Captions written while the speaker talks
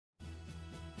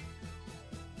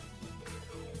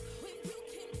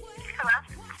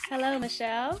Hello,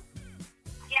 Michelle.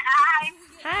 Yeah, hi.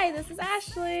 Hi, this is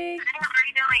Ashley. Hi, how are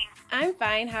you doing? I'm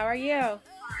fine. How are you? Yeah,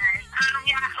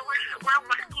 we're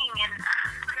working and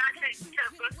forgot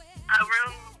to book a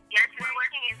room. Yes, we're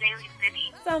working in Daly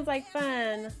City. Sounds like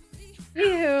fun.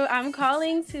 Anywho, I'm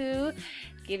calling to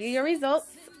give you your results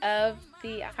of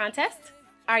the contest.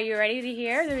 Are you ready to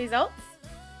hear the results?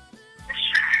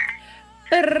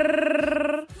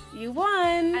 Sure. You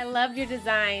won. I loved your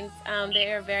designs.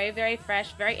 They are very, very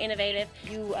fresh, very innovative.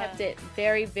 You kept it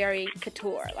very, very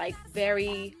couture, like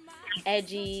very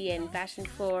edgy and fashion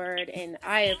forward, and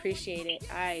I appreciate it.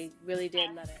 I really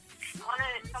did love it.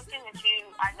 Something that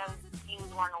I know you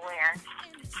would want to wear.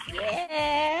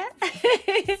 Yeah.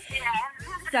 Yeah.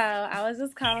 So I was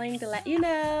just calling to let you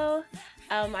know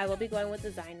I will be going with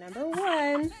design number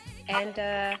 1,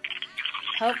 and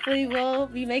hopefully we'll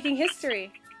be making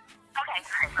history.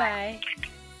 Okay. Bye.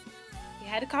 You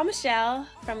had to call Michelle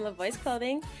from La Voice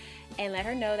Clothing and let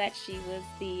her know that she was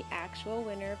the actual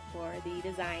winner for the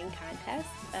design contest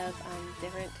of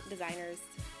different designers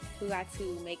who got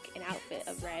to make an outfit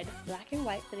of red, black, and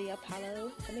white for the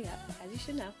Apollo coming up, as you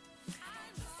should know.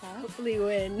 So hopefully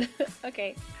win.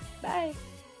 Okay, bye.